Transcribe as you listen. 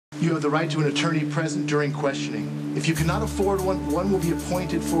You have the right to an attorney present during questioning. If you cannot afford one, one will be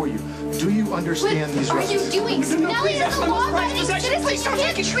appointed for you. Do you understand these rights? What are you doing? Spinelli is a law-abiding citizen. You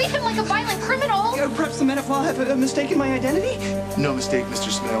can't treat him like a violent criminal. Perhaps the men of law have mistaken my identity? No mistake, Mr.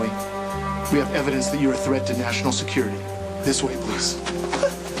 Spinelli. We have evidence that you're a threat to national security. This way, please.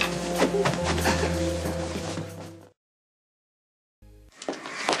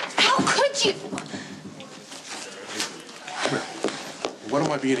 How could you? What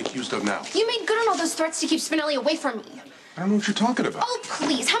am I being accused of now? You made good on all those threats to keep Spinelli away from me. I don't know what you're talking about. Oh,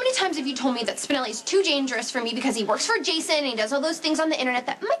 please. How many times have you told me that Spinelli's too dangerous for me because he works for Jason and he does all those things on the internet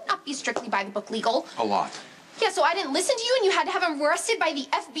that might not be strictly by the book legal? A lot. Yeah, so I didn't listen to you and you had to have him arrested by the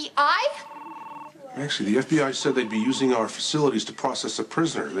FBI? Actually, the FBI said they'd be using our facilities to process a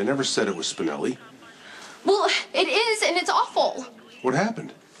prisoner. They never said it was Spinelli. Well, it is, and it's awful. What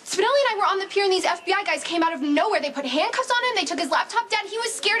happened? Spinelli and I were on the pier and these FBI guys came out of nowhere. They put handcuffs on him, they took his laptop down. He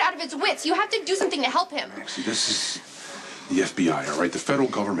was scared out of his wits. You have to do something to help him. Actually, this is the FBI, all right? The federal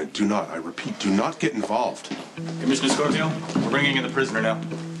government. Do not, I repeat, do not get involved. Commissioner Scorpio, we're bringing in the prisoner now.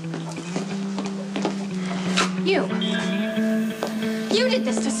 You did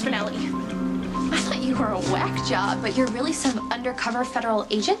this to Spinelli. I thought you were a whack job, but you're really some undercover federal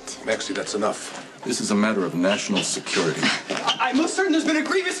agent? Maxie, that's enough. This is a matter of national security. I'm most certain there's been a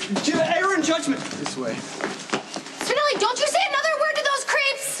grievous error in judgment. This way. Spinelli, don't you say another word to those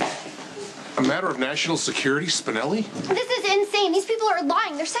creeps! A matter of national security, Spinelli? This is insane. These people are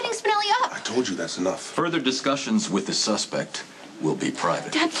lying. They're setting Spinelli up. I told you that's enough. Further discussions with the suspect will be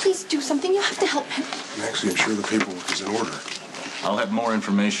private. Dad, please do something. You have to help him. Maxie, I'm sure the paperwork is in order. I'll have more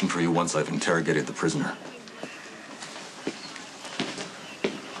information for you once I've interrogated the prisoner.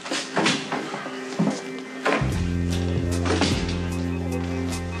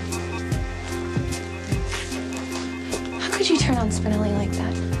 How could you turn on Spinelli like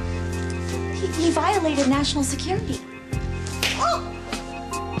that? He violated national security. Oh!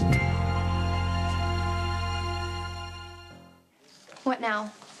 What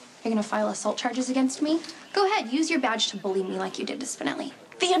now? You're gonna file assault charges against me? Go ahead, use your badge to bully me like you did to Spinelli.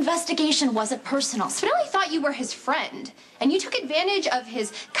 The investigation wasn't personal. Spinelli thought you were his friend, and you took advantage of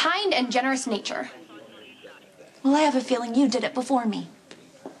his kind and generous nature. Well, I have a feeling you did it before me.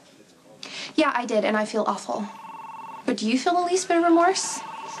 Yeah, I did, and I feel awful. But do you feel the least bit of remorse?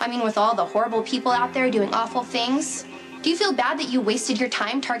 I mean, with all the horrible people out there doing awful things, do you feel bad that you wasted your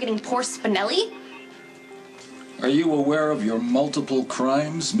time targeting poor Spinelli? Are you aware of your multiple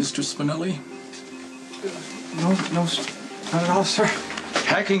crimes, Mr. Spinelli? No, not at all, sir.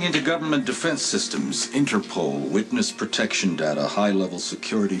 Hacking into government defense systems, Interpol, witness protection data, high-level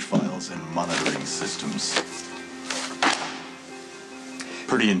security files, and monitoring systems.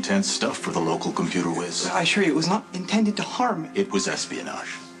 Pretty intense stuff for the local computer whiz. I assure you, it was not intended to harm. It was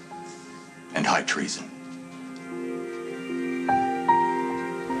espionage and high treason.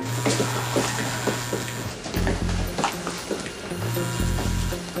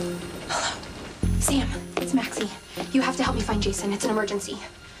 Sam, it's Maxie. You have to help me find Jason. It's an emergency.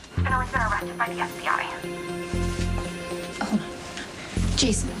 Spinelli's been arrested by the FBI. Hold on.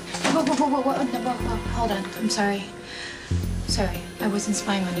 Jason. Whoa. No, hold on. I'm sorry. Sorry, I wasn't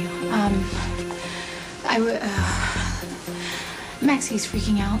spying on you. Maxie's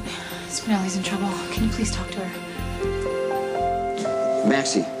freaking out. Spinelli's in trouble. Can you please talk to her?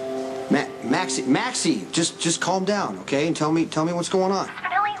 Maxie. Maxie, just calm down, okay? And tell me what's going on.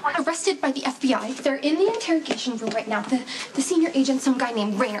 Spinelli was arrested by the FBI. They're in the interrogation room right now. The senior agent, some guy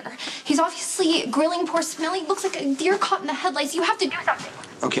named Rayner. He's obviously grilling poor Spinelli. Looks like a deer caught in the headlights. You have to do something.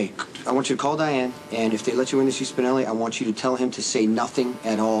 Okay, I want you to call Diane, and if they let you in to see Spinelli, I want you to tell him to say nothing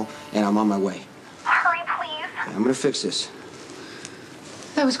at all, and I'm on my way. Hurry, please. I'm gonna fix this.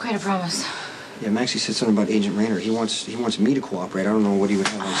 That was quite a promise. Yeah, Maxie said something about Agent Rayner. He wants me to cooperate. I don't know what he would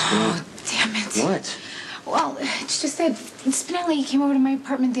have on Spinelli. Oh, damn it. What? Well, it's just that Spinelli came over to my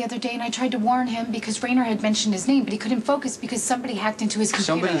apartment the other day, and I tried to warn him because Rayner had mentioned his name, but he couldn't focus because somebody hacked into his computer.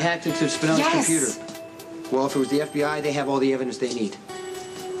 Somebody hacked into Spinelli's computer. Yes. Well, if it was the FBI, they have all the evidence they need.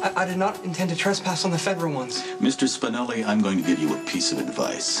 I did not intend to trespass on the federal ones. Mr. Spinelli, I'm going to give you a piece of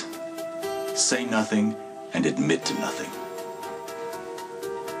advice. Say nothing and admit to nothing.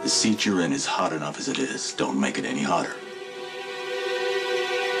 The seat you're in is hot enough as it is. Don't make it any hotter.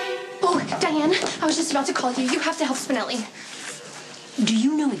 Oh, Diane, I was just about to call you. You have to help Spinelli. Do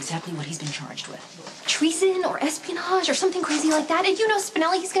you know exactly what he's been charged with? Treason or espionage or something crazy like that. And you know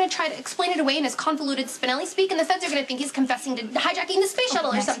Spinelli, he's going to try to explain it away in his convoluted Spinelli speak, and the feds are going to think he's confessing to hijacking the space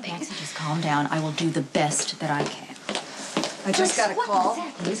shuttle or something. Maxie, just calm down. I will do the best that I can. I just got a call. What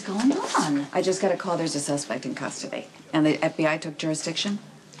exactly is going on? I just got a call. There's a suspect in custody. And the FBI took jurisdiction?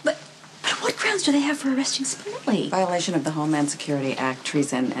 But grounds do they have for arresting Spinelli? Violation of the Homeland Security Act,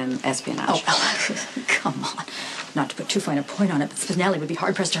 treason, and espionage. Oh, come on. Not to put too fine a point on it, but Spinelli would be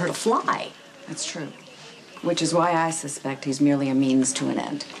hard-pressed to hurt a fly. That's true. Which is why I suspect he's merely a means to an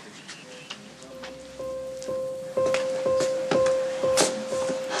end.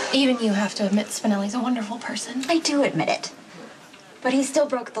 Even you have to admit Spinelli's a wonderful person. I do admit it. But he still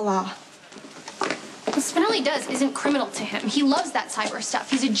broke the law. What Spinelli does isn't criminal to him. He loves that cyber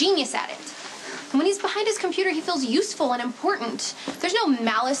stuff. He's a genius at it. And when he's behind his computer, he feels useful and important. There's no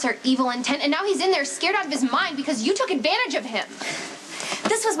malice or evil intent, and now he's in there scared out of his mind because you took advantage of him.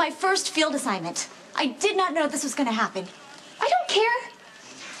 This was my first field assignment. I did not know this was going to happen. I don't care.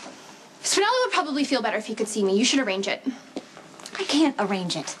 Spinelli would probably feel better if he could see me. You should arrange it. I can't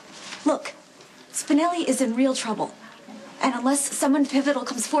arrange it. Look, Spinelli is in real trouble. And unless someone pivotal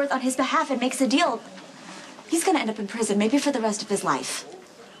comes forth on his behalf and makes a deal, he's going to end up in prison, maybe for the rest of his life.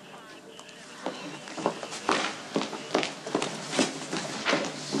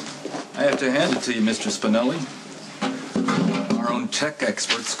 I have to hand it to you, Mr. Spinelli. Our own tech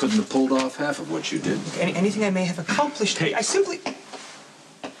experts couldn't have pulled off half of what you did. Anything I may have accomplished, Hey. I simply...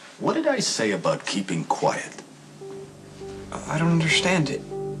 What did I say about keeping quiet? I don't understand it.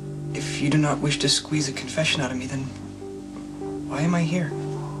 If you do not wish to squeeze a confession out of me, then why am I here?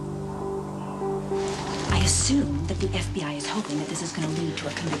 I assume that the FBI is hoping that this is going to lead to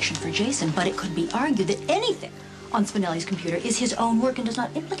a conviction for Jason, but it could be argued that anything on Spinelli's computer is his own work and does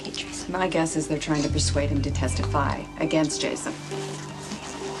not implicate Jason. My guess is they're trying to persuade him to testify against Jason.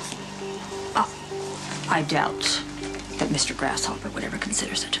 I doubt that Mr. Grasshopper would ever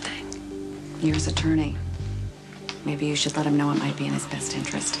consider such a thing. You're his attorney. Maybe you should let him know it might be in his best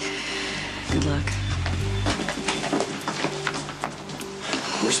interest. Good luck.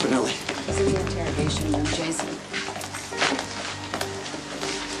 Where's Spinelli? This is the interrogation room, Jason.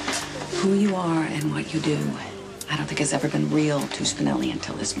 Who you are and what you do, I don't think has ever been real to Spinelli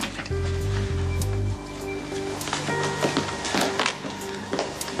until this moment.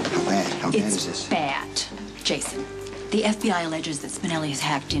 How bad is this? It's bad, Jason. The FBI alleges that Spinelli has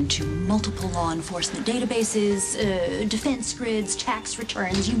hacked into multiple law enforcement databases, defense grids, tax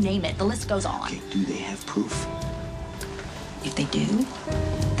returns, you name it. The list goes on. Okay, do they have proof? If they do,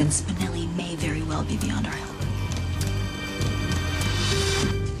 then Spinelli may very well be beyond our help.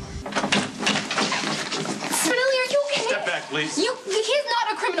 Spinelli, are you okay? Step back, please. He's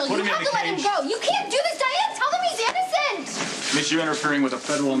not a criminal. Put You him in have the to let him cage. go. You can't do this, Diane. Tell them he's innocent. Miss, you're interfering with a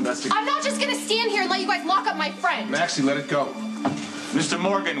federal investigation. I'm not just gonna stand here and let you guys lock up my friend. Maxie, let it go. Mr.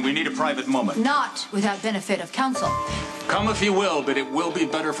 Morgan, we need a private moment. Not without benefit of counsel. Come if you will, but it will be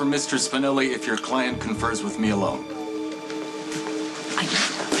better for Mr. Spinelli if your client confers with me alone.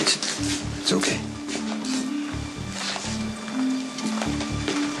 It's okay.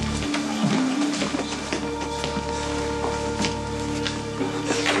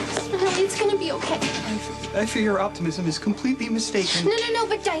 It's gonna be okay. I fear your optimism is completely mistaken. No,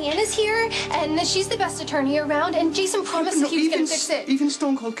 but Diana's here, and she's the best attorney around, and Jason promised No, he was gonna fix it. Even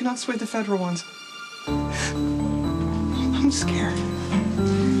Stone Cold cannot sway the federal ones. I'm scared.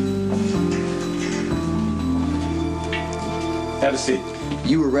 Have a seat.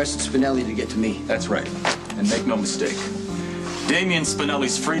 You arrested Spinelli to get to me. That's right. And make no mistake, Damian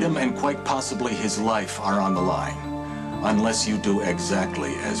Spinelli's freedom and quite possibly his life are on the line. Unless you do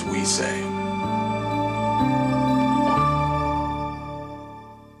exactly as we say.